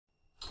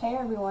Hey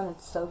everyone,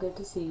 it's so good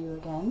to see you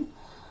again.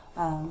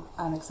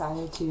 I'm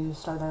excited to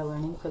start our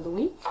learning for the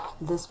week.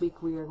 This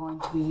week we are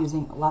going to be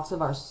using lots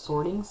of our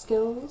sorting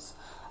skills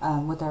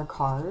with our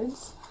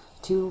cards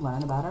to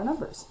learn about our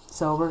numbers.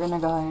 So we're going to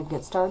go ahead and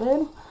get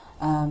started.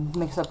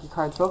 Mix up your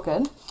cards real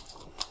good.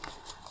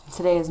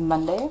 Today is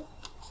Monday,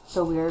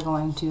 so we are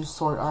going to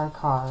sort our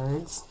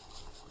cards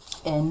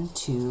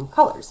into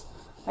colors,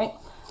 right?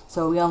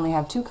 So we only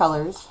have two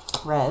colors,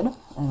 red,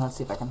 and let's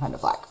see if I can find a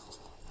black.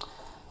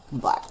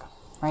 Black.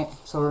 Right?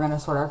 So we're going to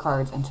sort our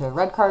cards into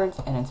red cards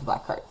and into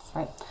black cards,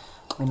 right?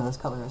 We know this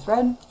color is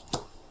red,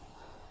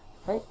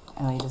 right?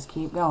 And we just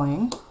keep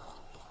going.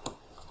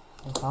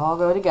 Let's all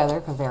go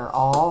together because they're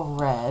all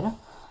red.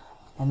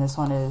 And this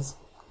one is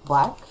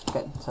black.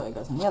 Good. So it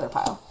goes in the other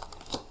pile.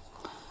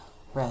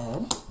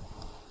 Red.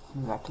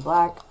 Move back to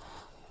black.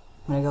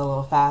 I'm going to go a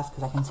little fast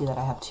because I can see that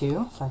I have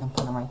two, so I can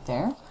put them right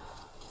there.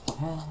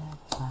 Red,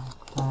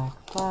 black, black,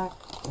 black,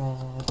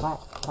 red, black,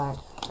 black,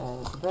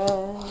 red,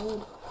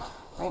 red.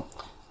 Right?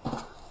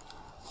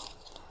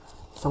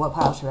 So what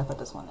pile should I put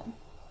this one in?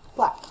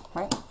 Black,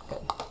 right?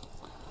 Good.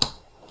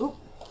 Oop,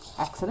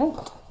 accident.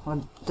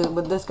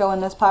 Would this go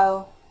in this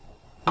pile?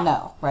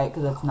 No, right?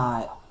 Because it's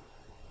not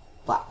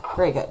black.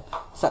 Very good.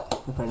 So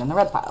we put it in the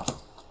red pile.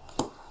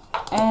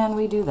 And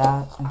we do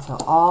that until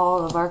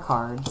all of our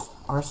cards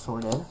are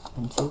sorted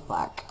into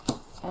black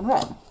and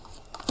red.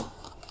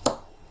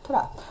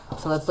 Ta-da.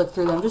 So let's look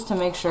through them just to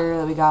make sure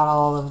that we got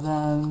all of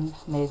them.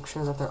 Make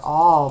sure that they're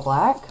all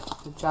black.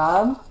 Good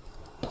job.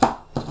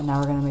 And now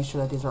we're going to make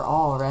sure that these are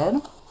all red.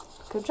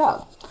 Good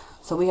job.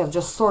 So we have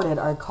just sorted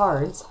our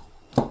cards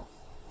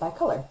by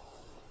color.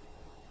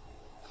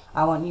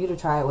 I want you to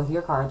try it with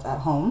your cards at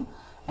home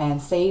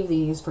and save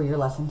these for your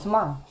lesson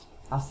tomorrow.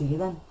 I'll see you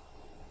then.